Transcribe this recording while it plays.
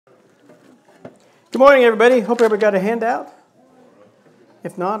Good morning, everybody. Hope everybody got a handout.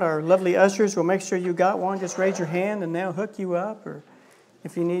 If not, our lovely ushers will make sure you got one. Just raise your hand and they'll hook you up. Or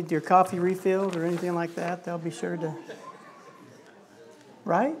if you need your coffee refilled or anything like that, they'll be sure to.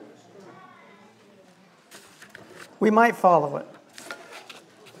 Right? We might follow it.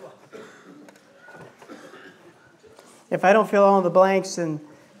 If I don't fill all the blanks, then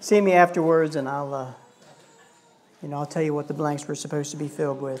see me afterwards and I'll tell you what the blanks were supposed to be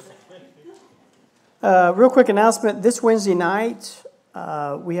filled with. Real quick announcement. This Wednesday night,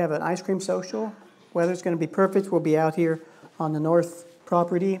 we have an ice cream social. Weather's going to be perfect. We'll be out here on the north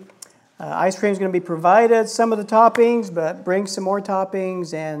property. Ice cream is going to be provided, some of the toppings, but bring some more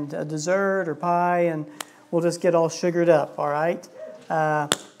toppings and a dessert or pie, and we'll just get all sugared up, all right? Going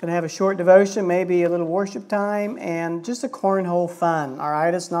to have a short devotion, maybe a little worship time, and just a cornhole fun, all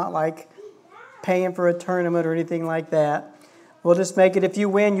right? It's not like paying for a tournament or anything like that. We'll just make it, if you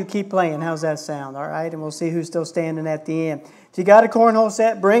win, you keep playing. How's that sound, all right? And we'll see who's still standing at the end. If you got a cornhole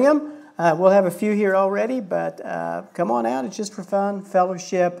set, bring them. We'll have a few here already, but come on out. It's just for fun,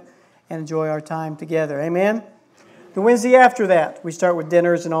 fellowship, and enjoy our time together. Amen? The Wednesday after that, we start with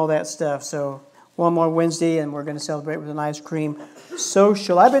dinners and all that stuff. So one more Wednesday, and we're going to celebrate with an ice cream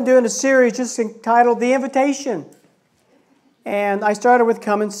social. I've been doing a series just entitled The Invitation. And I started with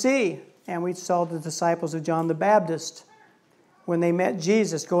Come and See. And we saw the disciples of John the Baptist when they met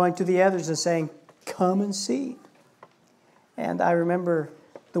Jesus, going to the others and saying, come and see. And I remember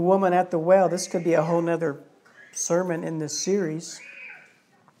the woman at the well. This could be a whole other sermon in this series.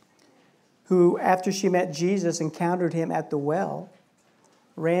 Who, after she met Jesus, encountered him at the well,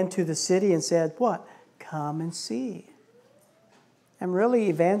 ran to the city and said, what? Come and see. And really,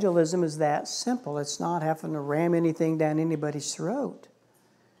 evangelism is that simple. It's not having to ram anything down anybody's throat.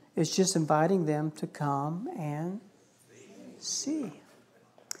 It's just inviting them to come and see.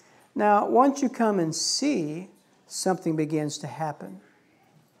 Now, once you come and see, something begins to happen.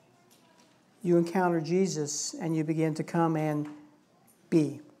 You encounter Jesus and you begin to come and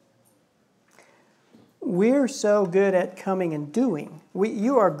be. We're so good at coming and doing.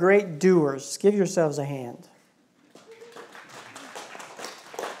 You are great doers. Give yourselves a hand.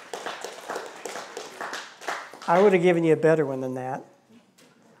 I would have given you a better one than that.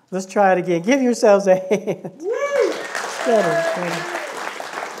 Let's try it again. Give yourselves a hand. Better.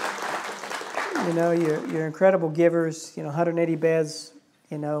 You know, you're incredible givers. 180 beds,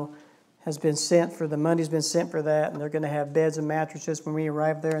 has been sent for, the money's been sent for that, and they're going to have beds and mattresses when we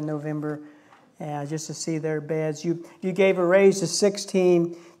arrive there in November, just to see their beds. You gave a raise to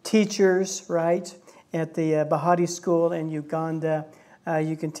 16 teachers, right, at the Bahati School in Uganda.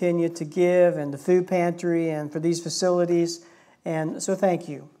 You continue to give, and the food pantry, and for these facilities, and so thank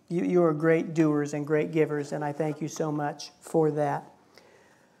you. You are great doers and great givers, and I thank you so much for that.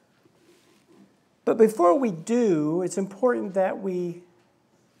 But before we do, it's important that we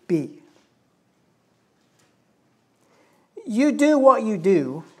be. You do what you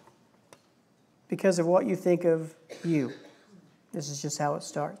do because of what you think of you. This is just how it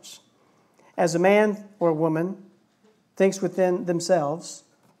starts. As a man or a woman thinks within themselves,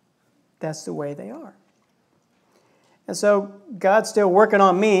 that's the way they are. And so God's still working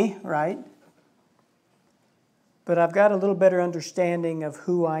on me, right? But I've got a little better understanding of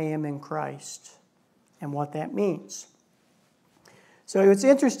who I am in Christ and what that means. So it's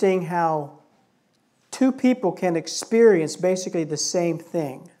interesting how two people can experience basically the same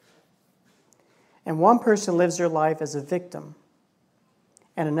thing. And one person lives their life as a victim,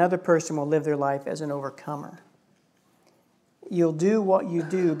 and another person will live their life as an overcomer. You'll do what you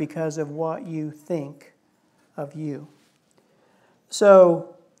do because of what you think of you.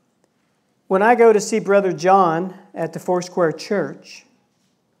 So, when I go to see Brother John at the Foursquare Church,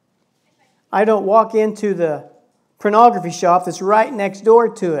 I don't walk into the pornography shop that's right next door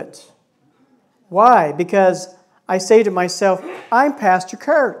to it. Why? Because I say to myself, I'm Pastor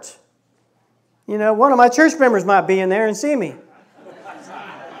Kurt. One of my church members might be in there and see me.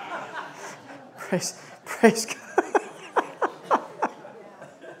 Praise God.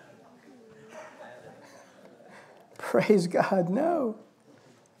 Praise God, no.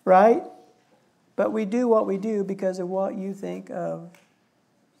 Right? But we do what we do because of what you think of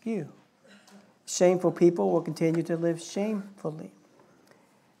you. Shameful people will continue to live shamefully.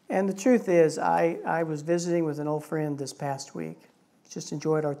 And the truth is, I was visiting with an old friend this past week. Just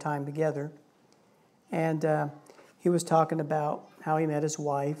enjoyed our time together. And he was talking about how he met his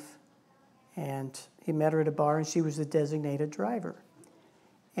wife. And he met her at a bar, and she was the designated driver.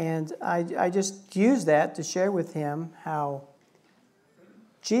 And I just used that to share with him how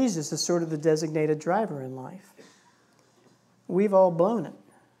Jesus is sort of the designated driver in life. We've all blown it.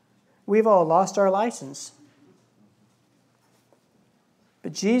 We've all lost our license.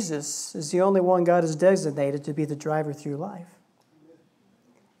 But Jesus is the only one God has designated to be the driver through life.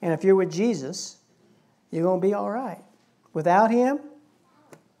 And if you're with Jesus, you're going to be all right. Without Him,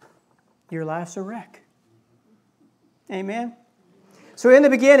 your life's a wreck. Amen? So in the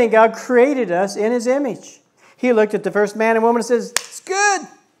beginning, God created us in His image. He looked at the first man and woman and says, it's good.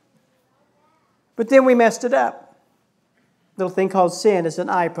 But then we messed it up. Little thing called sin is an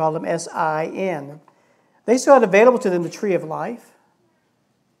I problem, S-I-N. They still had available to them the tree of life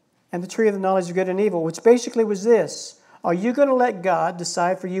and the tree of the knowledge of good and evil, which basically was this. Are you going to let God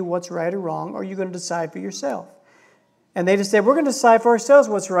decide for you what's right or wrong, or are you going to decide for yourself? And they just said, we're going to decide for ourselves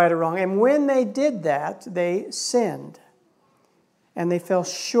what's right or wrong. And when they did that, they sinned. And they fell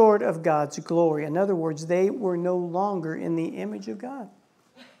short of God's glory. In other words, they were no longer in the image of God.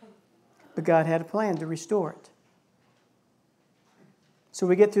 But God had a plan to restore it. So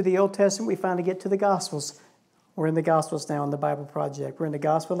we get through the Old Testament, we finally get to the Gospels. We're in the Gospels now on the Bible Project. We're in the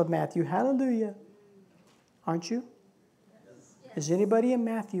Gospel of Matthew. Hallelujah. Aren't you? Is anybody in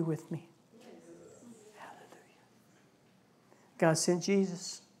Matthew with me? Hallelujah. God sent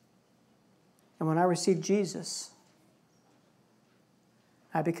Jesus. And when I received Jesus,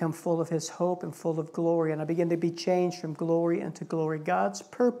 I become full of His hope and full of glory. And I begin to be changed from glory into glory. God's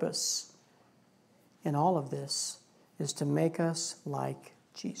purpose in all of this is to make us like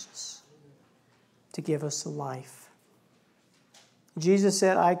Jesus, to give us life. Jesus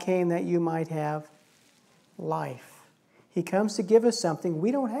said, I came that you might have life. He comes to give us something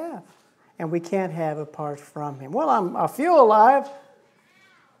we don't have, and we can't have apart from Him. Well, I feel alive,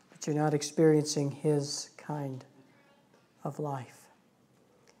 but you're not experiencing His kind of life.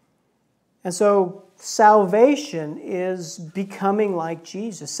 And so salvation is becoming like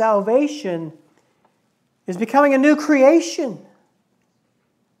Jesus. Salvation is becoming a new creation.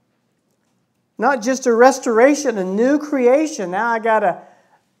 Not just a restoration, a new creation. Now I got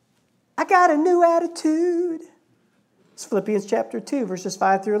a new attitude. It's Philippians chapter 2, verses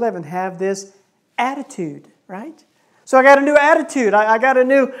 5 through 11. Have this attitude, right? So I got a new attitude. I got a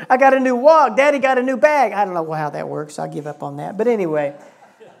new walk. Daddy got a new bag. I don't know how that works. I'll give up on that. But anyway,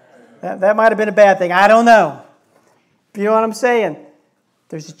 that might have been a bad thing. I don't know. You know what I'm saying?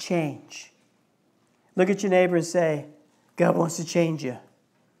 There's a change. Look at your neighbor and say, God wants to change you.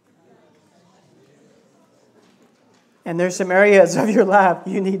 And there's some areas of your life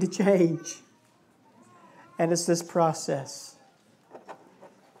you need to change. And it's this process.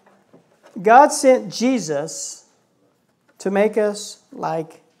 God sent Jesus to make us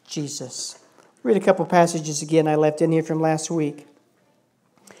like Jesus. Read a couple passages again I left in here from last week.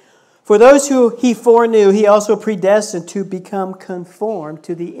 For those who He foreknew, He also predestined to become conformed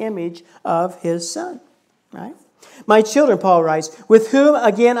to the image of His Son. Right? My children, Paul writes, with whom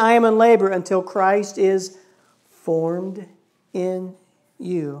again I am in labor until Christ is formed in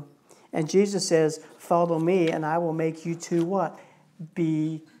you. And Jesus says, follow me and I will make you to what?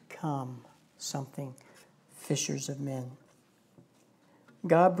 Become something. Fishers of men.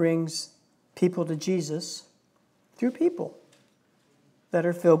 God brings people to Jesus through people that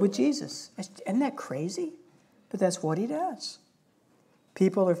are filled with Jesus. Isn't that crazy? But that's what He does.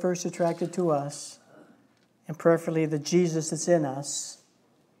 People are first attracted to us, and preferably the Jesus that's in us,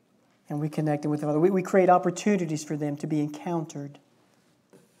 and we connect them with them. We create opportunities for them to be encountered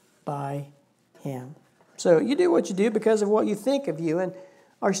by Him. So you do what you do because of what you think of you, and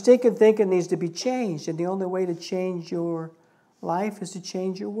our stinking thinking needs to be changed, and the only way to change your life is to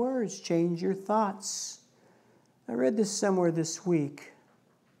change your words, change your thoughts. I read this somewhere this week.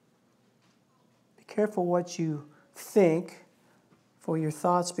 Be careful what you think, for your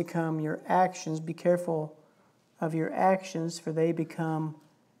thoughts become your actions. Be careful of your actions, for they become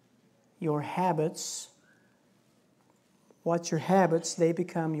your habits. Watch your habits, they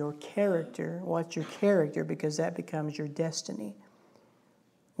become your character. Watch your character, because that becomes your destiny.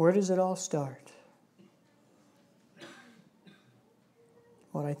 Where does it all start?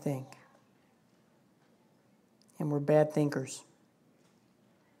 What I think. And we're bad thinkers.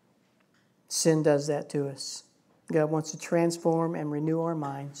 Sin does that to us. God wants to transform and renew our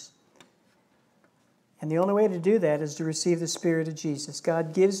minds. And the only way to do that is to receive the Spirit of Jesus.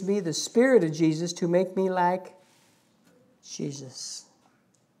 God gives me the Spirit of Jesus to make me like Jesus.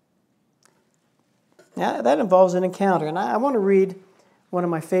 Now, that involves an encounter. And I want to read one of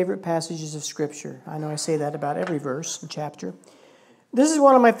my favorite passages of Scripture. I know I say that about every verse and chapter. This is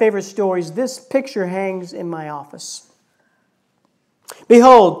one of my favorite stories. This picture hangs in my office.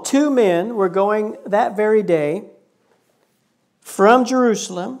 Behold, two men were going that very day from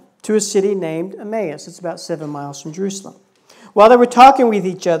Jerusalem to a city named Emmaus. It's about 7 miles from Jerusalem. while they were talking with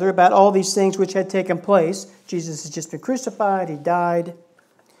each other about all these things which had taken place, Jesus has just been crucified, he died.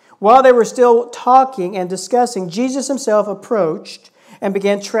 While they were still talking and discussing, Jesus himself approached and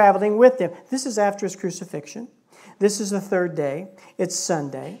began traveling with them. This is after his crucifixion. This is the third day. It's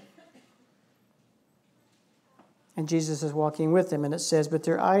Sunday. And Jesus is walking with them, and it says, but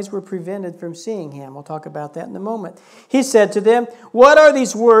their eyes were prevented from seeing him. We'll talk about that in a moment. He said to them, what are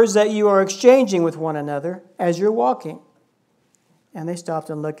these words that you are exchanging with one another as you're walking? And they stopped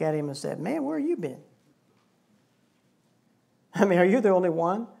and looked at him and said, man, where have you been? I mean, are you the only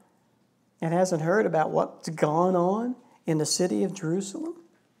one that hasn't heard about what's gone on in the city of Jerusalem?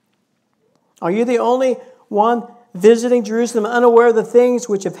 Are you the only one visiting Jerusalem unaware of the things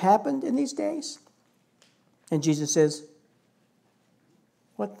which have happened in these days? And Jesus says,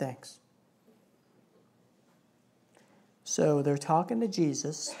 what things? So they're talking to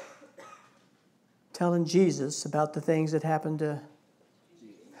Jesus, telling Jesus about the things that happened to...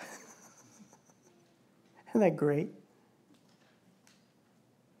 Isn't that great?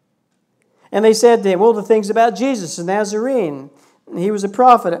 And they said to him, well, the things about Jesus, the Nazarene. He was a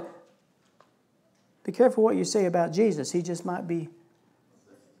prophet. Be careful what you say about Jesus. He might be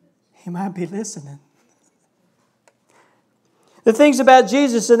listening. The things about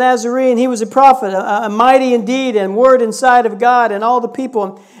Jesus the Nazarene, he was a prophet, a mighty in deed and word in sight of God and all the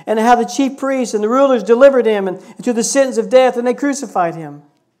people, and how the chief priests and the rulers delivered him and to the sentence of death, and they crucified him.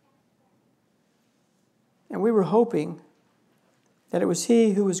 And we were hoping that it was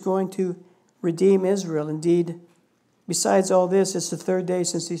he who was going to redeem Israel. Indeed, besides all this, it's the third day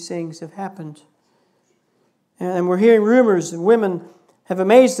since these things have happened. And we're hearing rumors, and women have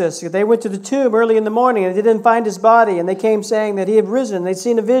amazed us. They went to the tomb early in the morning and they didn't find his body, and they came saying that he had risen. They'd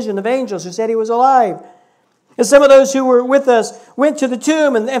seen a vision of angels who said he was alive. And some of those who were with us went to the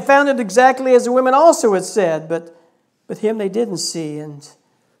tomb and found it exactly as the women also had said, but him they didn't see. And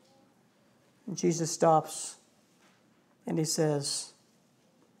Jesus stops and he says,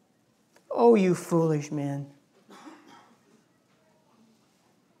 oh, you foolish men.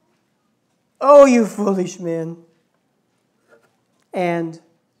 Oh, you foolish men. And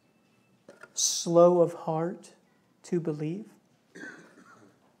slow of heart to believe.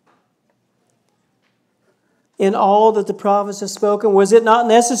 In all that the prophets have spoken, was it not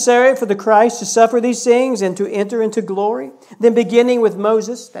necessary for the Christ to suffer these things and to enter into glory? Then beginning with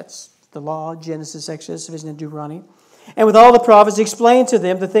Moses, that's the law, Genesis, Exodus, Division, and Deuteronomy, and with all the prophets, explained to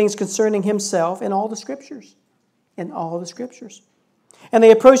them the things concerning himself in all the Scriptures. In all the Scriptures. And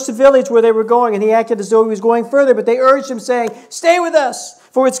they approached the village where they were going, and he acted as though he was going further, but they urged him, saying, stay with us,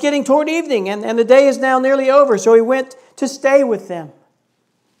 for it's getting toward evening, and the day is now nearly over. So he went to stay with them.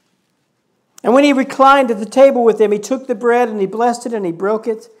 And when he reclined at the table with them, he took the bread, and he blessed it, and he broke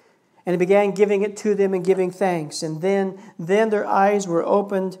it, and he began giving it to them and giving thanks. And then their eyes were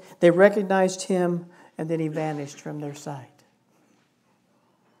opened, they recognized him, and then he vanished from their sight.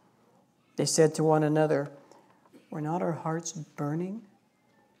 They said to one another, were not our hearts burning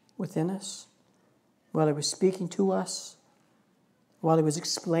within us while he was speaking to us, while he was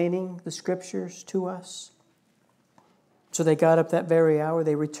explaining the Scriptures to us? So they got up that very hour.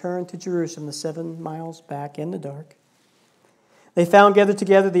 They returned to Jerusalem, the 7 miles back in the dark. They found gathered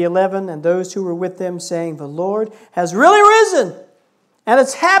together the 11 and those who were with them, saying, the Lord has really risen, and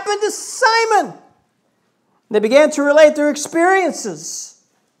it's happened to Simon. They began to relate their experiences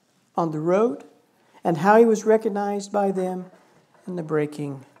on the road and how he was recognized by them in the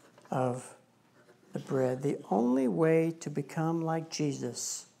breaking of the bread. The only way to become like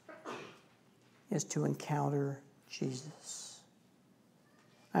Jesus is to encounter Jesus.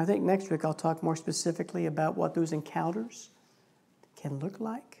 I think next week I'll talk more specifically about what those encounters can look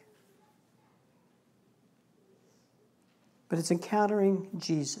like. But it's encountering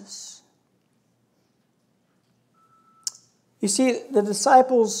Jesus. You see, the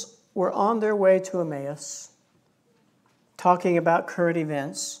disciples were on their way to Emmaus, talking about current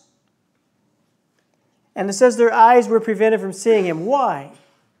events. And it says their eyes were prevented from seeing him. Why?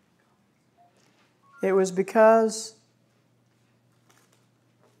 It was because,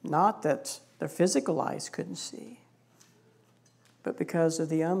 not that their physical eyes couldn't see, but because of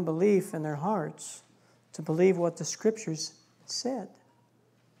the unbelief in their hearts to believe what the Scriptures said.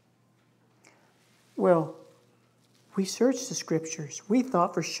 Well, we searched the Scriptures. We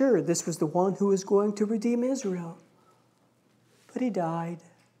thought for sure this was the one who was going to redeem Israel. But he died.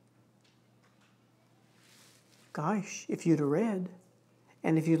 Gosh, if you'd have read,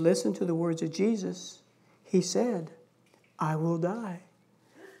 and if you listened to the words of Jesus, he said, I will die.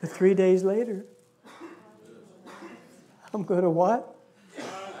 But 3 days later, I'm going to what?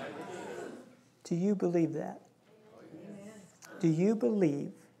 Do you believe that? Do you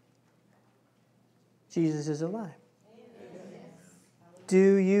believe Jesus is alive?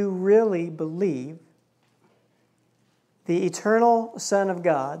 Do you really believe the eternal Son of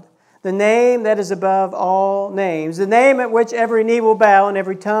God, the name that is above all names, the name at which every knee will bow and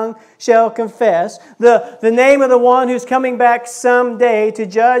every tongue shall confess, the name of the one who's coming back someday to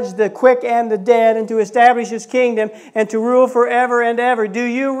judge the quick and the dead and to establish His kingdom and to rule forever and ever? Do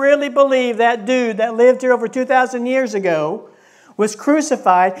you really believe that dude that lived here over 2,000 years ago, was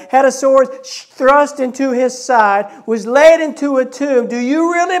crucified, had a sword thrust into His side, was laid into a tomb? Do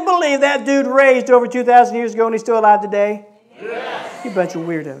you really believe that dude raised over 2,000 years ago and he's still alive today? Yes. You bunch of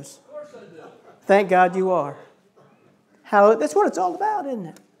weirdos. Of course I do. Thank God you are. That's what it's all about, isn't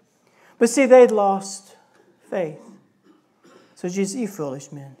it? But see, they'd lost faith. So Jesus, you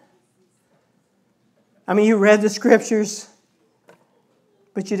foolish men. I mean, you read the Scriptures,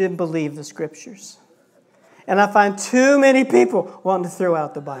 but you didn't believe the Scriptures. And I find too many people wanting to throw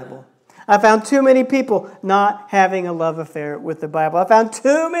out the Bible. I found too many people not having a love affair with the Bible. I found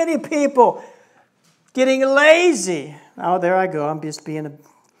too many people getting lazy. Oh, there I go. I'm just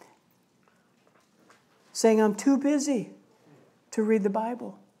saying I'm too busy to read the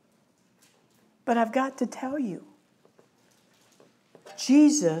Bible. But I've got to tell you,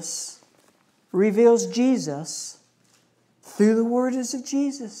 Jesus reveals Jesus through the words of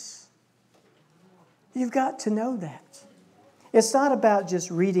Jesus. You've got to know that. It's not about just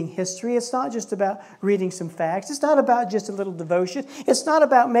reading history. It's not just about reading some facts. It's not about just a little devotion. It's not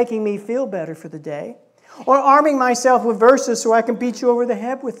about making me feel better for the day or arming myself with verses so I can beat you over the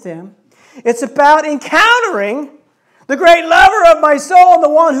head with them. It's about encountering the great lover of my soul and the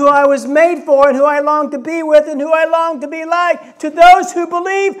one who I was made for and who I long to be with and who I long to be like. To those who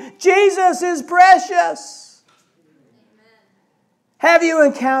believe, Jesus is precious. Amen. Have you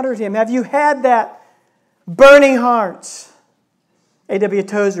encountered Him? Have you had that burning heart? A.W.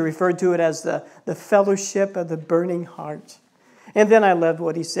 Tozer referred to it as the fellowship of the burning heart. And then I loved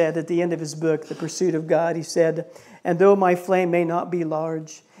what he said at the end of his book, The Pursuit of God. He said, "And though my flame may not be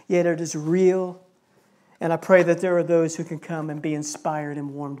large, yet it is real. And I pray that there are those who can come and be inspired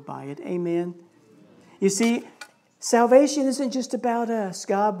and warmed by it." Amen. You see, salvation isn't just about us.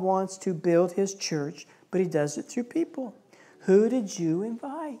 God wants to build His church, but He does it through people. Who did you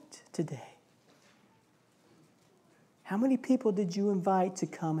invite today? How many people did you invite to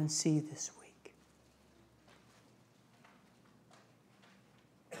come and see this week?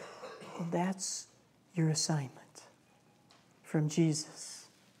 Well, that's your assignment from Jesus.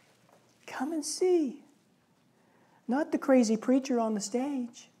 Come and see. Not the crazy preacher on the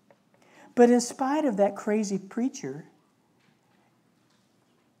stage, but in spite of that crazy preacher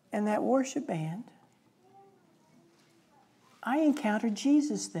and that worship band, I encountered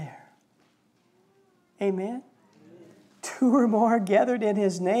Jesus there. Amen. 2 or more gathered in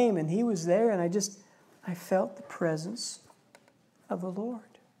His name, and He was there, and I felt the presence of the Lord.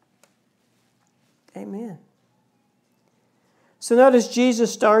 Amen. So notice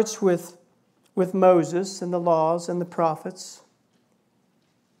Jesus starts with Moses and the laws and the prophets.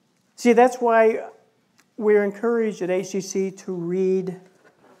 See, that's why we're encouraged at HCC to read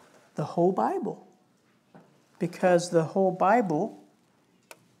the whole Bible, because the whole Bible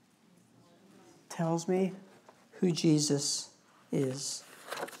tells me who Jesus is.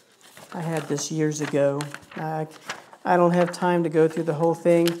 I had this years ago. I don't have time to go through the whole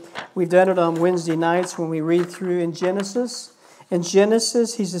thing. We've done it on Wednesday nights when we read through in Genesis. In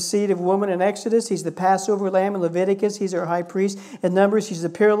Genesis, He's the seed of woman. In Exodus, He's the Passover lamb. In Leviticus, He's our high priest. In Numbers, He's the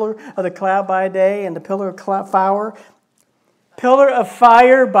pillar of the cloud by day and the pillar of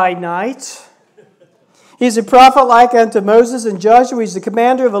fire by night. He's a prophet like unto Moses and Joshua. He's the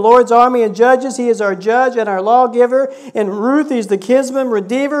commander of the Lord's army and judges. He is our judge and our lawgiver. In Ruth, He's the kinsman,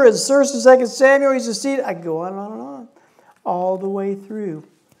 redeemer. In 1st and 2nd Samuel, He's the seed. I can go on and on and on. All the way through.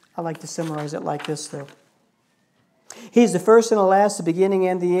 I like to summarize it like this, though. He's the first and the last, the beginning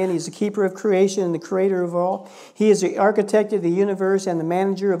and the end. He's the keeper of creation and the creator of all. He is the architect of the universe and the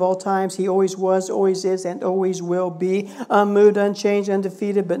manager of all times. He always was, always is, and always will be. Unmoved, unchanged,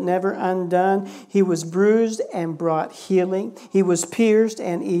 undefeated, but never undone. He was bruised and brought healing. He was pierced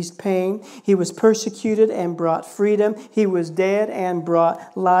and eased pain. He was persecuted and brought freedom. He was dead and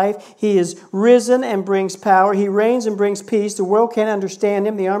brought life. He is risen and brings power. He reigns and brings peace. The world can't understand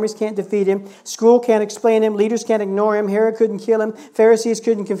Him. The armies can't defeat Him. School can't explain Him. Leaders can't ignore ignore him. Herod couldn't kill him. Pharisees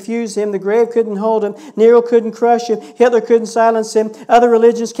couldn't confuse him. The grave couldn't hold him. Nero couldn't crush him. Hitler couldn't silence him. Other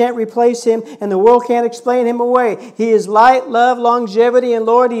religions can't replace him. And the world can't explain him away. He is light, love, longevity, and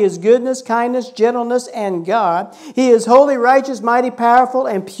Lord. He is goodness, kindness, gentleness, and God. He is holy, righteous, mighty, powerful,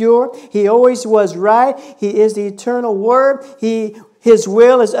 and pure. He always was right. He is the eternal Word. His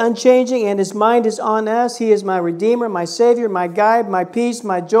will is unchanging and His mind is on us. He is my Redeemer, my Savior, my guide, my peace,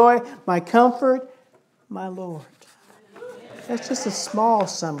 my joy, my comfort, my Lord. That's just a small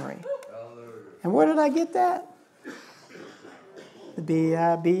summary. And where did I get that? The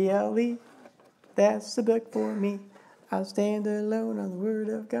Bible, that's the book for me. I'll stand alone on the Word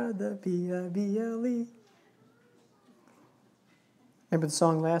of God, the Bible. Remember the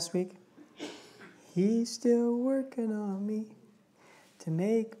song last week? He's still working on me to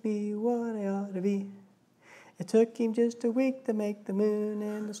make me what I ought to be. It took Him just a week to make the moon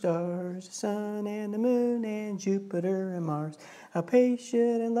and the stars, the sun and the moon and Jupiter and Mars. How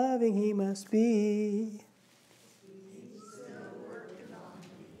patient and loving He must be.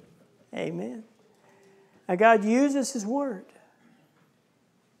 Amen. Now God uses His Word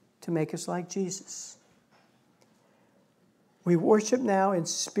to make us like Jesus. We worship now in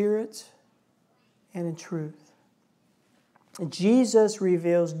spirit and in truth. Jesus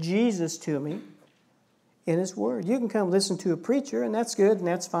reveals Jesus to me in His Word. You can come listen to a preacher, and that's good, and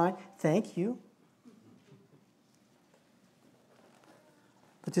that's fine. Thank you.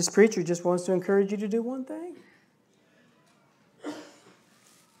 But this preacher just wants to encourage you to do one thing.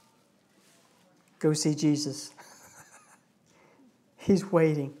 Go see Jesus. He's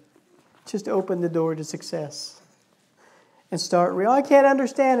waiting. Just open the door to success. And start real. I can't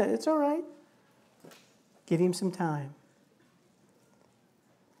understand it. It's all right. Give Him some time.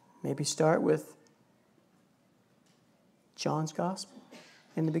 Maybe start with John's Gospel.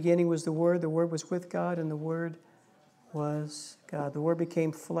 In the beginning was the Word was with God, and the Word was God. The Word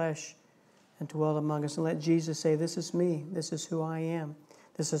became flesh and dwelt among us. And let Jesus say, this is me, this is who I am,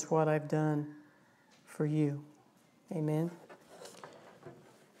 this is what I've done for you. Amen.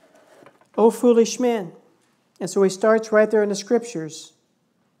 O foolish men. And so he starts right there in the Scriptures,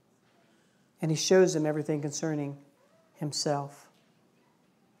 and he shows them everything concerning himself.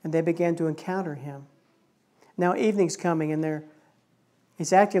 And they began to encounter him. Now evening's coming, and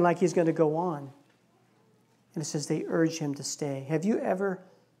he's acting like he's going to go on. And it says they urge him to stay. Have you ever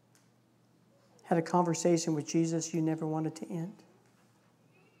had a conversation with Jesus you never wanted to end?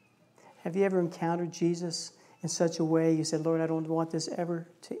 Have you ever encountered Jesus in such a way you said, Lord, I don't want this ever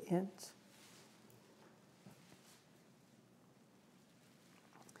to end?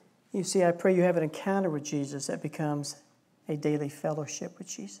 You see, I pray you have an encounter with Jesus that becomes a daily fellowship with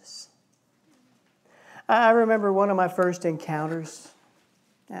Jesus. I remember one of my first encounters,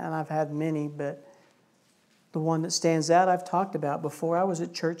 and I've had many, but the one that stands out I've talked about before. I was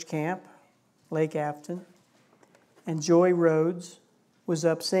at church camp, Lake Afton, and Joy Rhodes was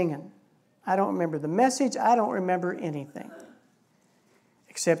up singing. I don't remember the message. I don't remember anything.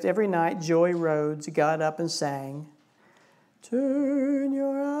 Except every night Joy Rhodes got up and sang, "Turn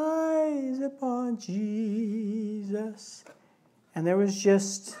your eyes upon Jesus." And there was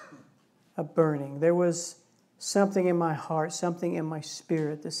just a burning. There was something in my heart, something in my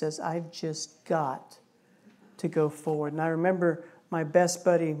spirit that says, I've just got to go forward. And I remember my best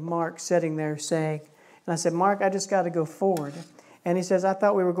buddy, Mark, sitting there saying, and I said, Mark, I just got to go forward. And he says, I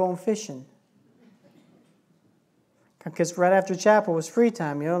thought we were going fishing. Because right after chapel was free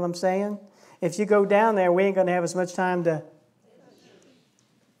time, you know what I'm saying? If you go down there, we ain't going to have as much time to...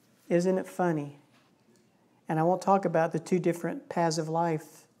 Isn't it funny? And I won't talk about the two different paths of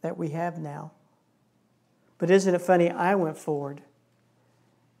life that we have now. But isn't it funny? I went forward,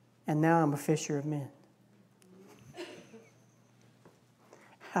 and now I'm a fisher of men.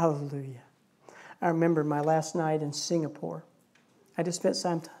 Hallelujah. I remember my last night in Singapore. I just spent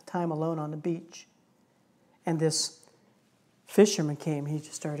some time alone on the beach. And this fisherman came. He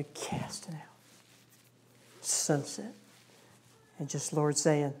just started casting out. Sunset. And just Lord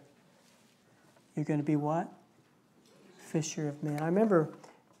saying, you're going to be what? Fisher of men. I remember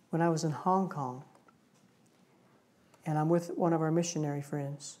when I was in Hong Kong, and I'm with one of our missionary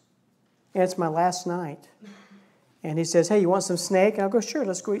friends. And it's my last night. And he says, hey, you want some snake? And I'll go, sure,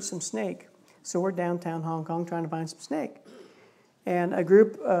 let's go eat some snake. So we're downtown Hong Kong trying to find some snake. And a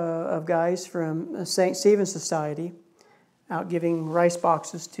group of guys from St. Stephen's Society out giving rice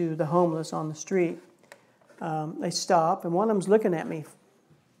boxes to the homeless on the street. They stop, and one of them's looking at me.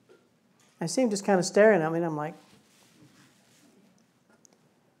 I see him just kind of staring at me, and I'm like...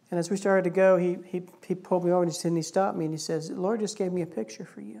 And as we started to go, he pulled me over and he stopped me and he says, the Lord just gave me a picture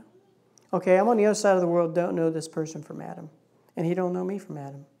for you. Okay, I'm on the other side of the world, don't know this person from Adam. And he don't know me from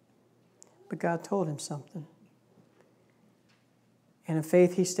Adam. But God told him something. And in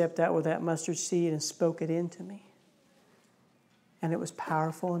faith, he stepped out with that mustard seed and spoke it into me. And it was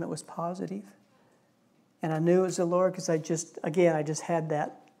powerful and it was positive. And I knew it was the Lord because I just had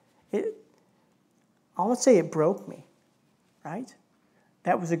that. I would say it broke me, right?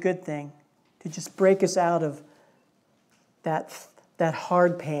 That was a good thing, to just break us out of that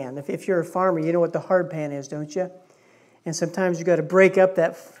hard pan. If you're a farmer, you know what the hard pan is, don't you? And sometimes you got to break up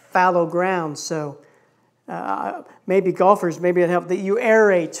that fallow ground. So maybe golfers, maybe it helped that you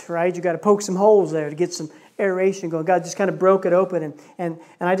aerate, right? You got to poke some holes there to get some aeration going. God just kind of broke it open, and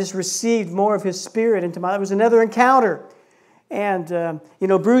I just received more of His Spirit into my. It was another encounter. And,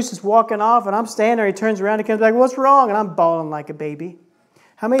 Bruce is walking off, and I'm standing there. He turns around and comes back, "What's wrong?" And I'm bawling like a baby.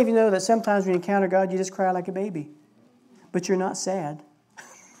 How many of you know that sometimes when you encounter God, you just cry like a baby? But you're not sad.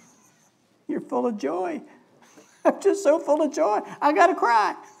 You're full of joy. I'm just so full of joy. I got to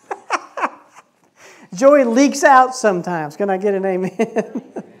cry. Joy leaks out sometimes. Can I get an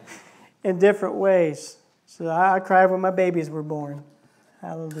amen? In different ways. So I cried when my babies were born.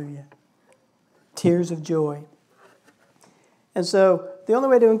 Hallelujah. Tears of joy. And so the only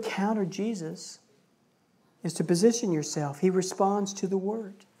way to encounter Jesus is to position yourself. He responds to the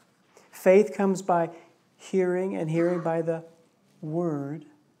Word. Faith comes by hearing, and hearing by the Word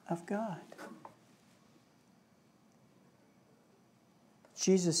of God.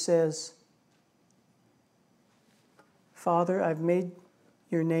 Jesus says, "Father, I've made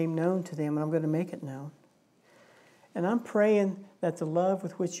your name known to them, and I'm going to make it known. And I'm praying that the love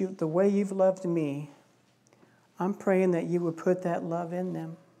with which the way you've loved me, I'm praying that you would put that love in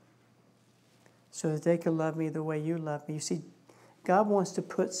them so that they can love me the way you love me." You see, God wants to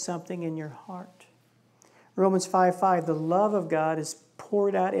put something in your heart. Romans 5:5, the love of God is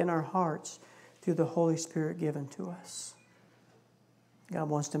poured out in our hearts through the Holy Spirit given to us. God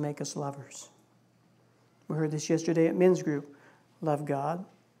wants to make us lovers. We heard this yesterday at men's group. Love God,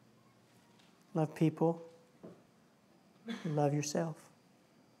 love people, love yourself.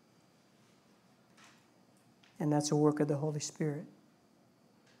 And that's a work of the Holy Spirit.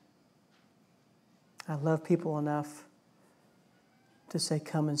 I love people enough to say,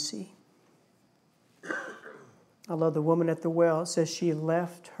 "Come and see." I love the woman at the well. It says she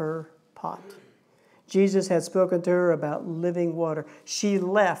left her pot. Jesus had spoken to her about living water. She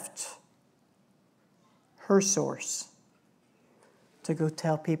left her source to go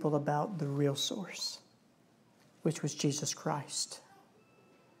tell people about the real source, which was Jesus Christ.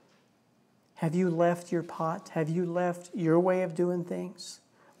 Have you left your pot? Have you left your way of doing things?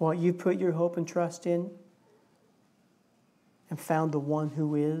 What you put your hope and trust in, and found the one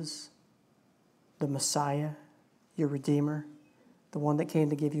who is the Messiah, your Redeemer, the one that came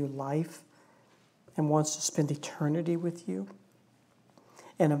to give you life and wants to spend eternity with you,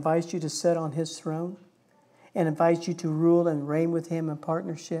 and invites you to sit on His throne, and invites you to rule and reign with Him in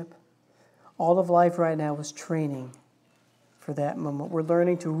partnership? All of life right now is training for that moment. We're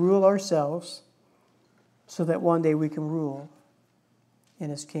learning to rule ourselves so that one day we can rule in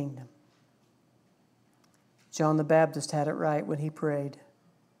His kingdom. John the Baptist had it right when he prayed,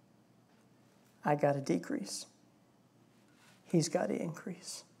 "I got to decrease. He's got to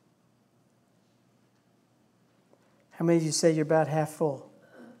increase." How many of you say you're about half full?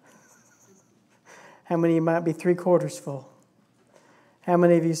 How many of you might be 3/4 full? How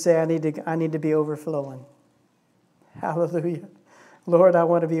many of you say, I need to be overflowing? Hallelujah. Lord, I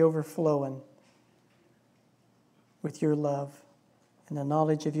want to be overflowing with your love and the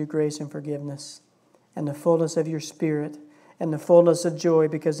knowledge of your grace and forgiveness and the fullness of your Spirit and the fullness of joy,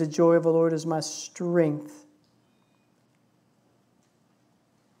 because the joy of the Lord is my strength.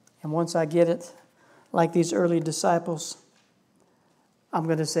 And once I get it, like these early disciples, I'm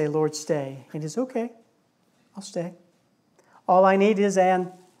going to say, "Lord, stay." And it's okay. I'll stay. All I need is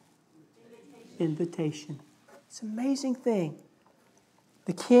an invitation. It's an amazing thing.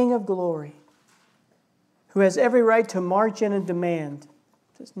 The King of glory, who has every right to march in and demand,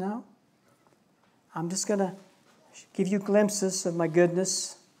 says, "No, I'm just going to give you glimpses of my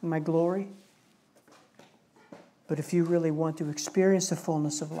goodness and my glory. But if you really want to experience the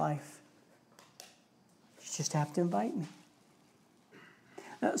fullness of life, you just have to invite me."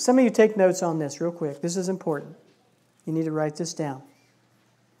 Now, some of you take notes on this real quick. This is important. You need to write this down.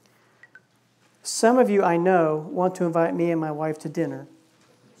 Some of you, I know, want to invite me and my wife to dinner.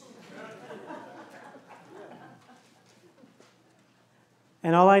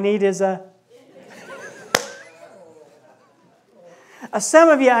 And all I need is some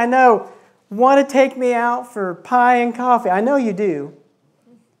of you, I know, want to take me out for pie and coffee. I know you do.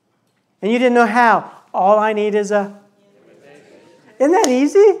 And you didn't know how. All I need is a... Isn't that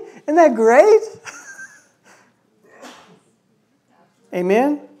easy? Isn't that great?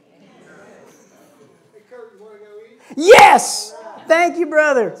 Amen? Yes! Thank you,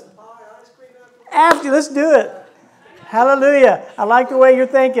 brother. After, let's do it. Hallelujah. I like the way you're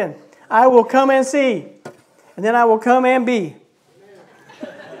thinking. I will come and see. And then I will come and be.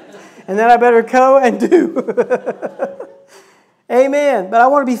 And then I better go and do. Amen. But I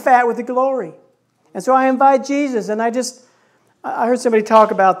want to be fat with the glory. And so I invite Jesus. And I heard somebody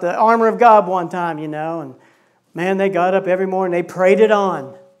talk about the armor of God one time, and man, they got up every morning, they prayed it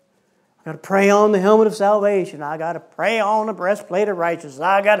on. I got to pray on the helmet of salvation. I got to pray on the breastplate of righteousness.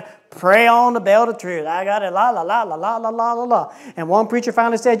 I got to pray on the belt of truth. I got to la, la, la, la, la, la, la, la, la. And one preacher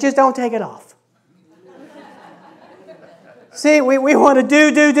finally said, just don't take it off. See, we want to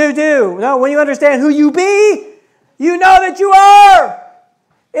do. No, when you understand who you be, you know that you are.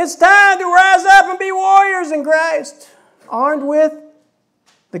 It's time to rise up and be warriors in Christ, armed with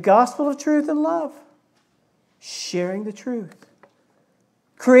the gospel of truth and love, sharing the truth,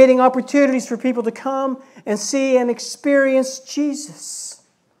 creating opportunities for people to come and see and experience Jesus.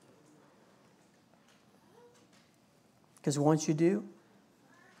 Because once you do,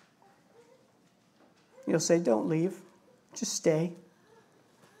 you'll say, don't leave, just stay.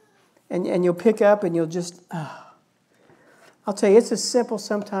 And you'll pick up and you'll just... I'll tell you, it's as simple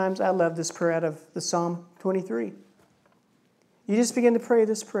sometimes. I love this prayer out of the Psalm 23. You just begin to pray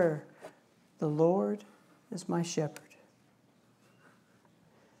this prayer. The Lord is my shepherd.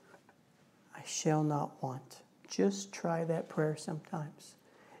 I shall not want. Just try that prayer sometimes.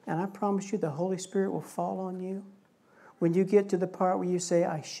 And I promise you the Holy Spirit will fall on you when you get to the part where you say,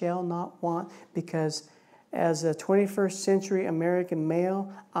 I shall not want, because as a 21st century American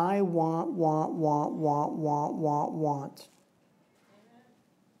male, I want.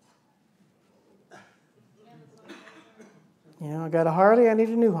 I got a Harley, I need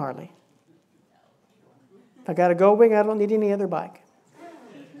a new Harley. If I got a Goldwing, I don't need any other bike.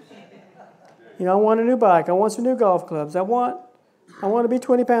 I want a new bike. I want some new golf clubs. I want to be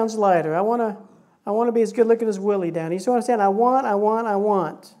 20 pounds lighter. I want to be as good looking as Willie down. You see what I'm saying? I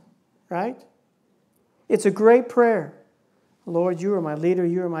want. Right? It's a great prayer. Lord, you are my leader.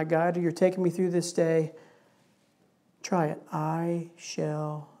 You are my guide. You're taking me through this day. Try it. I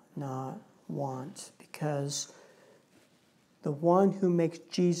shall not want, because the one who makes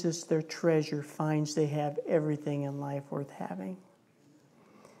Jesus their treasure finds they have everything in life worth having.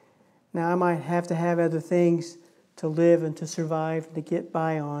 Now, I might have to have other things to live and to survive and to get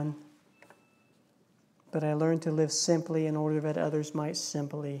by on, but I learned to live simply in order that others might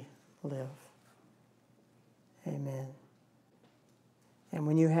simply live. Amen. And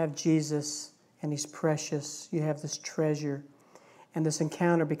when you have Jesus and He's precious, you have this treasure, and this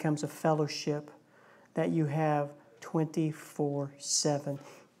encounter becomes a fellowship that you have 24/7.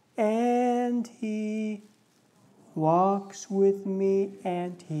 And He walks with me,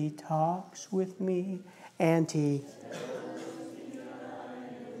 and He talks with me, and He...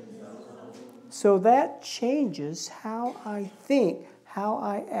 So that changes how I think, how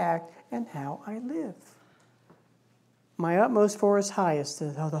I act, and how I live. My utmost for His highest.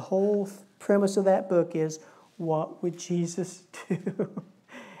 The whole premise of that book is, what would Jesus do?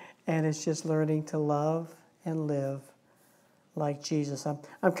 And it's just learning to love and live like Jesus.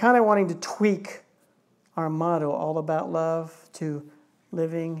 I'm kind of wanting to tweak our motto, all about love, to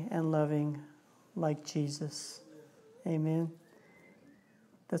living and loving like Jesus. Amen.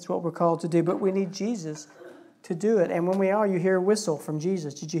 That's what we're called to do, but we need Jesus to do it. And when we are, you hear a whistle from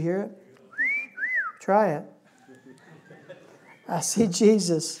Jesus. Did you hear it? Try it. I see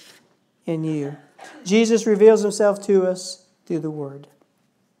Jesus in you. Jesus reveals Himself to us through the Word.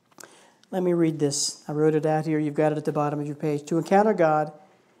 Let me read this. I wrote it out here. You've got it at the bottom of your page. To encounter God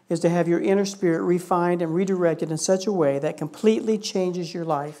is to have your inner spirit refined and redirected in such a way that completely changes your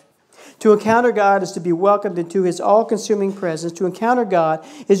life. To encounter God is to be welcomed into His all-consuming presence. To encounter God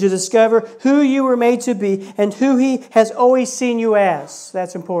is to discover who you were made to be and who He has always seen you as.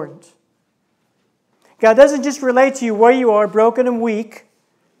 That's important. God doesn't just relate to you where you are, broken and weak.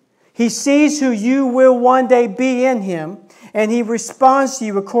 He sees who you will one day be in Him, and He responds to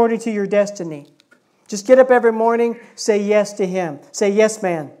you according to your destiny. Just get up every morning, say yes to Him. Say, yes,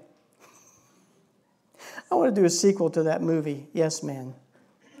 man. I want to do a sequel to that movie, Yes, Man.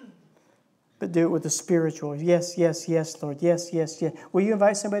 But do it with the spiritual. Yes, yes, yes, Lord. Yes, yes, yes. Will you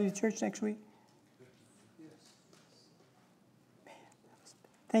invite somebody to church next week?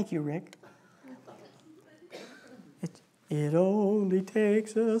 Thank you, Rick. It only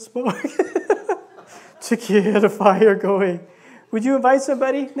takes a spark to get a fire going. Would you invite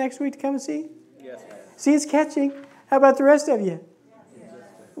somebody next week to come and see? Yes. See, it's catching. How about the rest of you?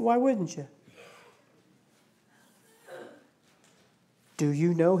 Why wouldn't you? Do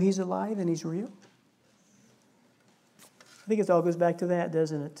you know He's alive and He's real? I think it all goes back to that,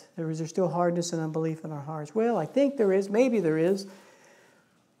 doesn't it? Is there still hardness and unbelief in our hearts? Well, I think there is. Maybe there is.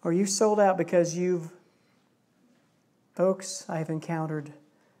 Or you sold out because folks, I've encountered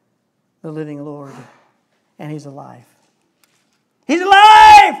the living Lord, and He's alive. He's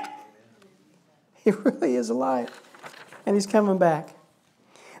alive! He really is alive. And He's coming back.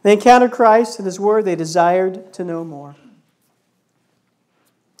 They encountered Christ and His Word. They desired to know more.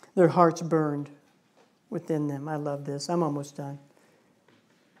 Their hearts burned within them. I love this. I'm almost done.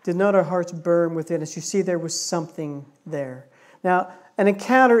 Did not our hearts burn within us? You see, there was something there. Now, an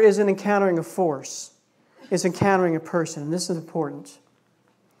encounter isn't encountering a force. It's encountering a person. And this is important.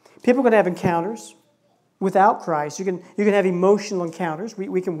 People can have encounters without Christ. You can have emotional encounters.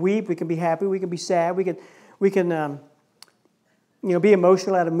 We can weep. We can be happy. We can be sad. We can be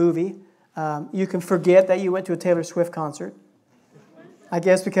emotional at a movie. You can forget that you went to a Taylor Swift concert. I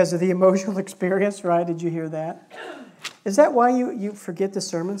guess because of the emotional experience, right? Did you hear that? Is that why you forget the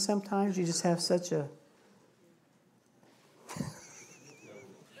sermon sometimes? You just have such a...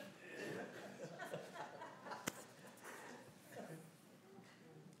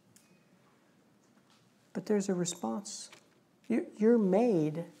 But there's a response. You're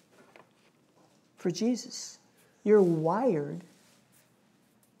made for Jesus. You're wired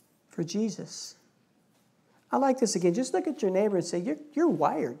for Jesus. I like this again. Just look at your neighbor and say, you're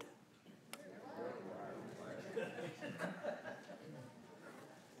wired.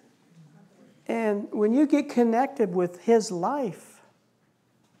 And when you get connected with His life,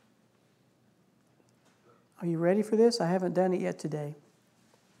 are you ready for this? I haven't done it yet today.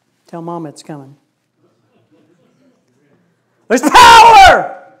 Tell Mama it's coming. There's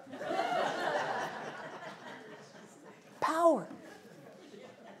power! Power.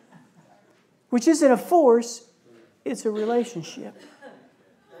 Which isn't a force, it's a relationship.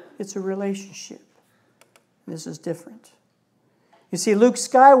 It's a relationship. This is different. You see, Luke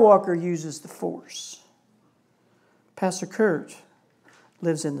Skywalker uses the force. Pastor Kurt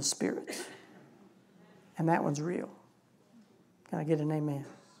lives in the Spirit. And that one's real. Can I get an amen?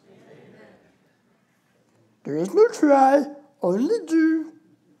 There is no try, only do.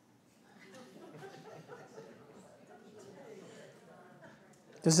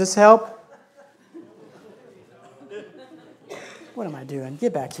 Does this help? What am I doing?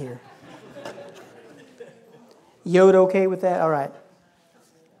 Get back here. Yoda okay with that? All right.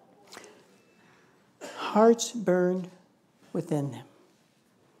 Hearts burned within them.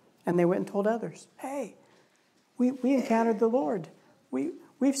 And they went and told others, hey, we encountered the Lord.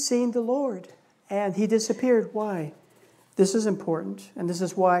 We've seen the Lord. And He disappeared. Why? This is important. And this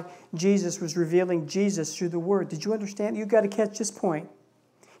is why Jesus was revealing Jesus through the Word. Did you understand? You've got to catch this point.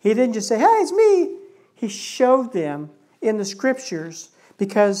 He didn't just say, hey, it's me. He showed them in the Scriptures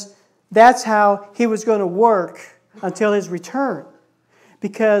because that's how He was going to work until His return.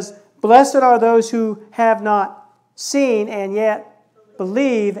 Because blessed are those who have not seen and yet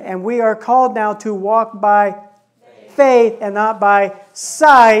believe, and we are called now to walk by faith and not by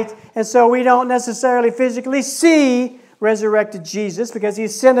sight. And so we don't necessarily physically see resurrected Jesus because He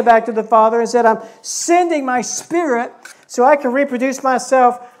ascended back to the Father and said, I'm sending my Spirit so I can reproduce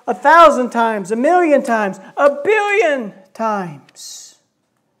myself 1,000 times, 1,000,000 times, 1,000,000,000 times.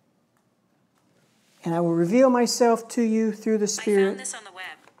 And I will reveal myself to you through the Spirit. I found this on the web.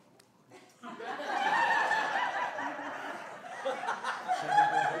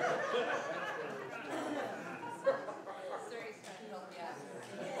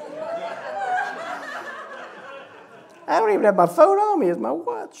 I don't even have my phone on me. It's my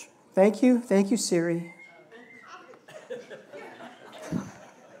watch. Thank you, Siri.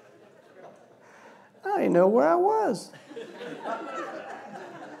 I didn't know where I was.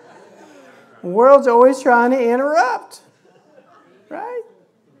 The world's always trying to interrupt. Right?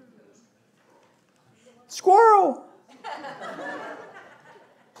 Squirrel.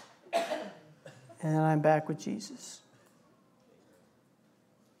 And I'm back with Jesus.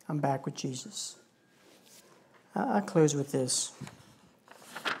 I'm back with Jesus. I'll close with this.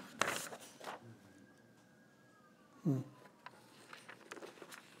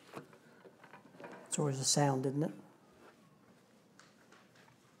 It's always a sound, isn't it?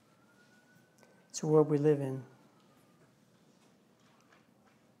 It's the world we live in.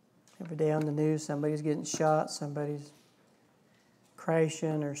 Every day on the news, somebody's getting shot, somebody's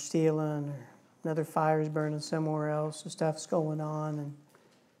crashing or stealing, or another fire's burning somewhere else, and stuff's going on, and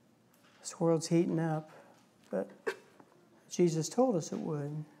this world's heating up. But Jesus told us it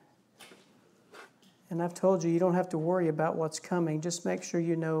would. And I've told you, you don't have to worry about what's coming. Just make sure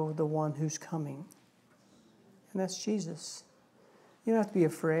you know the one who's coming. And that's Jesus. You don't have to be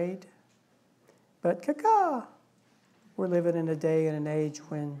afraid. But we're living in a day and an age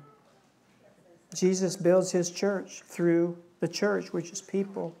when Jesus builds his church through the church, which is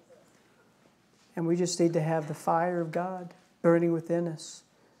people. And we just need to have the fire of God burning within us.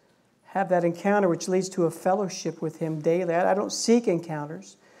 Have that encounter which leads to a fellowship with him daily. I don't seek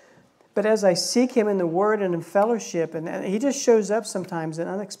encounters. But as I seek him in the Word and in fellowship, and he just shows up sometimes in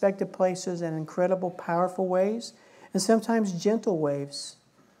unexpected places and incredible, powerful ways, and sometimes gentle ways.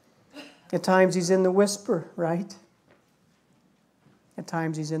 At times he's in the whisper, right? At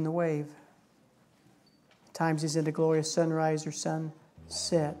times he's in the wave. At times he's in the glorious sunrise or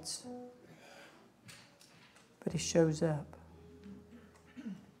sunset. But he shows up.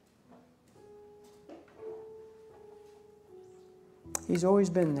 He's always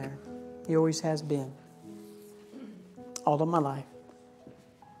been there. He always has been. All of my life.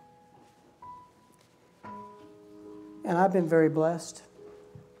 And I've been very blessed.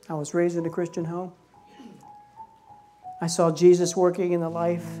 I was raised in a Christian home. I saw Jesus working in the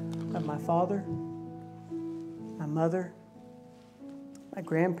life of my father, my mother, my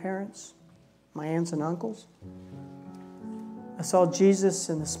grandparents, my aunts and uncles. I saw Jesus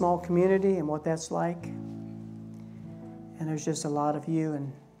in the small community and what that's like. And there's just a lot of you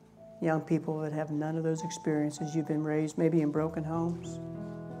and young people that have none of those experiences. You've been raised maybe in broken homes.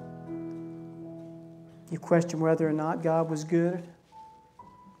 You question whether or not God was good,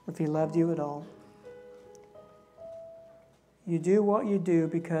 or if he loved you at all. You do what you do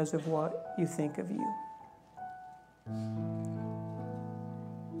because of what you think of you.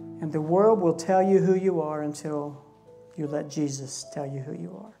 And the world will tell you who you are until you let Jesus tell you who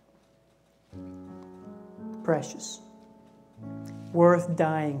you are. Precious. Worth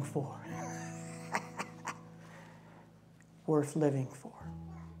dying for. Worth living for.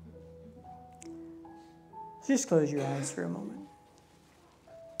 Just close your eyes for a moment.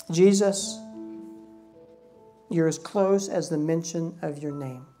 Jesus, you're as close as the mention of your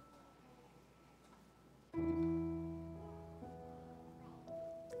name.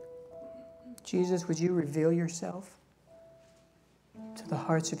 Jesus, would you reveal yourself to the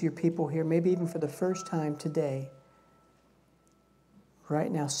hearts of your people here, maybe even for the first time today?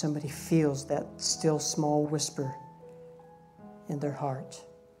 Right now, somebody feels that still small whisper in their heart.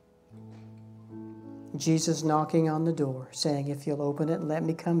 Jesus knocking on the door, saying, if you'll open it and let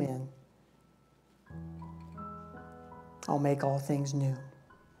me come in, I'll make all things new.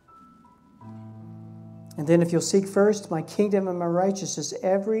 And then if you'll seek first my kingdom and my righteousness,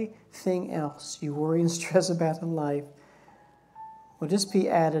 everything else you worry and stress about in life will just be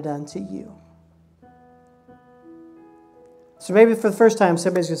added unto you. So maybe for the first time,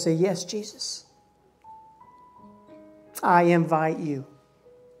 somebody's going to say, yes, Jesus, I invite you.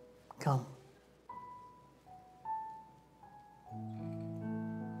 Come.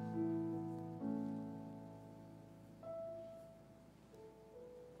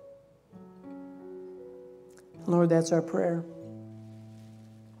 Lord, that's our prayer.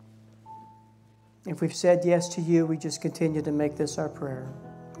 If we've said yes to you, we just continue to make this our prayer.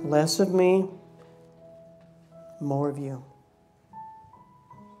 Less of me, more of you.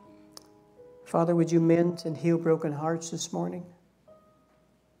 Father, would you mend and heal broken hearts this morning?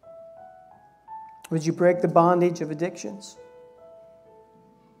 Would you break the bondage of addictions?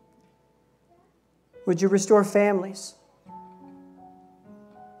 Would you restore families?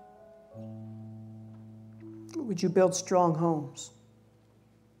 Would you build strong homes?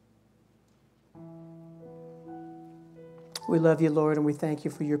 We love you, Lord, and we thank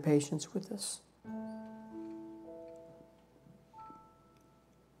you for your patience with us.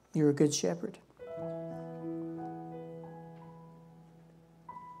 You're a good shepherd.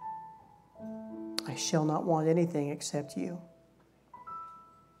 I shall not want anything except you.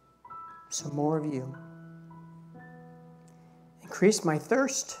 So more of you. Increase my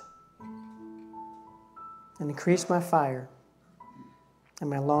thirst and increase my fire and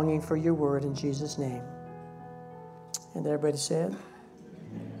my longing for your word in Jesus' name. And everybody said?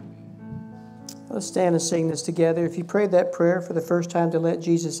 Let's stand and sing this together. If you prayed that prayer for the first time to let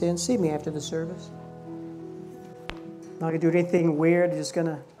Jesus in, see me after the service. I'm not going to do anything weird. I'm just going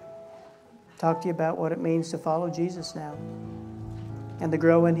to talk to you about what it means to follow Jesus now and to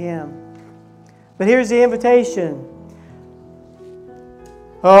grow in him. But here's the invitation.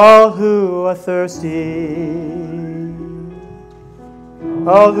 All who are thirsty,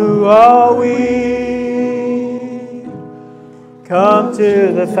 all who are weak, come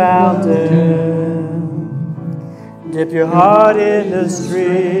to the fountain. Dip your heart in the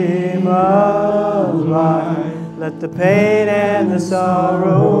stream of life. Let the pain and the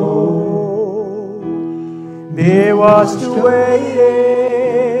sorrow be washed away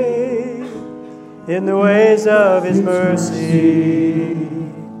in the waves of His mercy.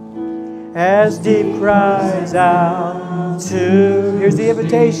 As deep cries out to, here's the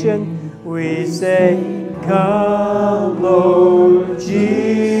invitation, we say, come, Lord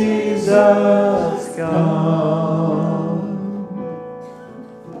Jesus, come.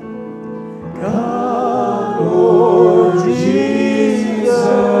 Come, Lord Jesus,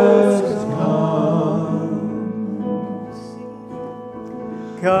 come.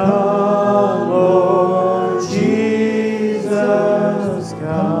 Come, Lord Jesus,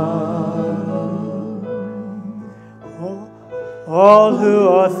 come. All who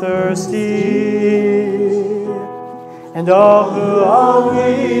are thirsty and all who are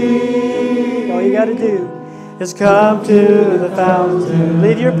weak, all you got to do is come to the fountain.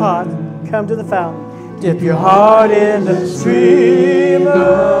 Leave your pot, come to the fountain. Dip your heart in the stream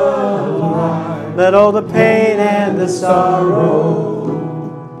of life. Let all the pain and the sorrow,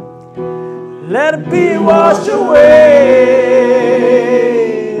 let it be washed away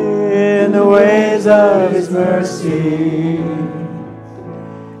in the waves of His mercy.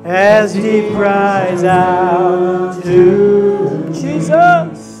 As deep cries out to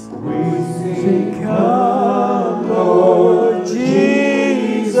Jesus, we sing, come, Lord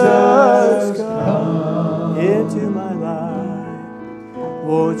Jesus, come into my life.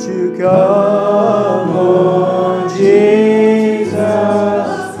 Won't you come, Lord Jesus,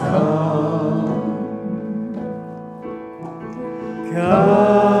 come.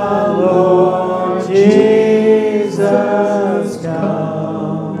 Come, Lord Jesus, come.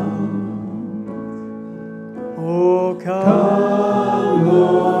 Oh, come,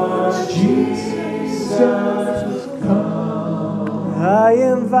 Lord Jesus, come. I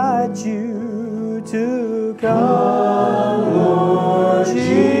invite you to come, Lord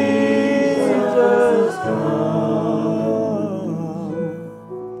Jesus, come.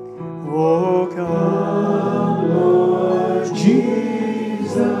 Oh, come, Lord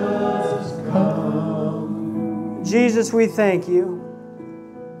Jesus, come. Jesus, we thank you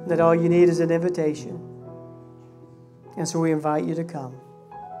that all you need is an invitation. And so we invite you to come.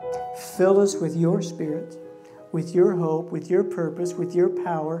 Fill us with your Spirit, with your hope, with your purpose, with your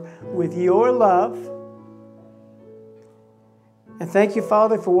power, with your love. And thank you,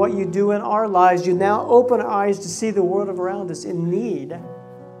 Father, for what you do in our lives. You now open our eyes to see the world around us in need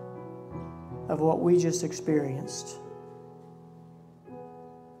of what we just experienced.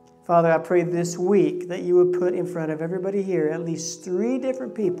 Father, I pray this week that you would put in front of everybody here at least 3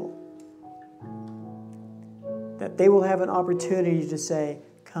 different people that they will have an opportunity to say,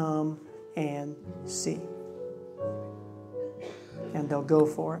 come and see. And they'll go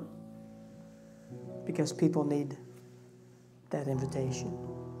for it because people need that invitation.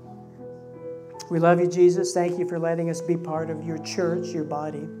 We love you, Jesus. Thank you for letting us be part of your church, your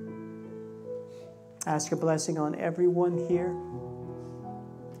body. Ask a blessing on everyone here.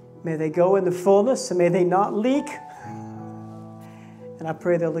 May they go in the fullness and may they not leak. And I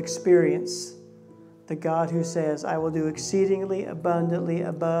pray they'll experience the God who says, I will do exceedingly abundantly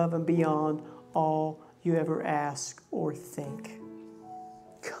above and beyond all you ever ask or think.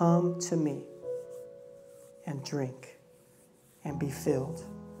 Come to me and drink and be filled.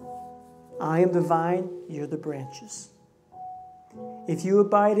 I am the vine, you're the branches. If you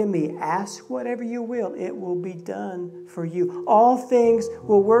abide in me, ask whatever you will, it will be done for you. All things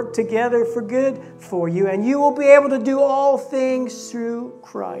will work together for good for you, and you will be able to do all things through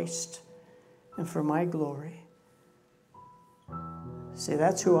Christ and for my glory. See,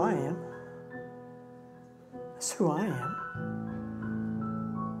 that's who I am. That's who I am.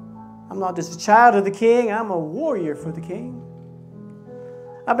 I'm not just a child of the King, I'm a warrior for the King.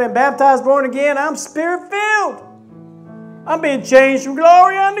 I've been baptized, born again, I'm Spirit-filled. I'm being changed from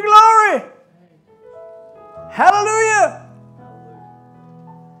glory unto glory. Hallelujah.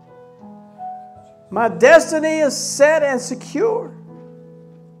 My destiny is set and secure.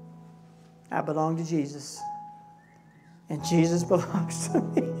 I belong to Jesus. And Jesus belongs to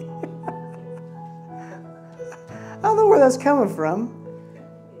me. I don't know where that's coming from.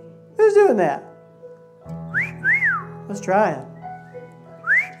 Who's doing that? Let's try it.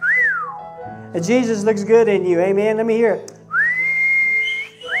 And Jesus looks good in you. Amen. Let me hear it.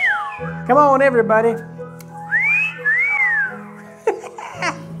 Come on, everybody.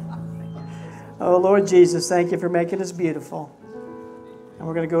 Oh, Lord Jesus, thank you for making us beautiful. And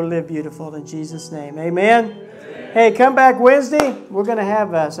we're going to go live beautiful in Jesus' name. Amen. Hey, come back Wednesday. We're going to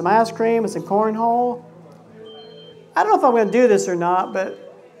have some ice cream and some cornhole. I don't know if I'm going to do this or not, but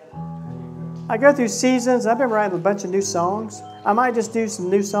I go through seasons. I've been writing a bunch of new songs. I might just do some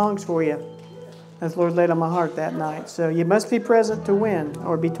new songs for you, as the Lord laid on my heart that night. So you must be present to win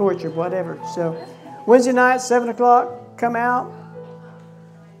or be tortured, whatever. So Wednesday night, 7 o'clock, come out.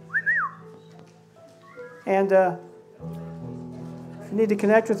 And if you need to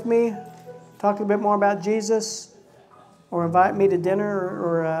connect with me, talk a little bit more about Jesus, or invite me to dinner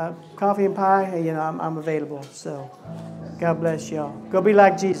or coffee and pie, hey, I'm available. So God bless y'all. Go be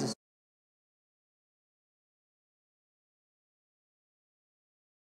like Jesus.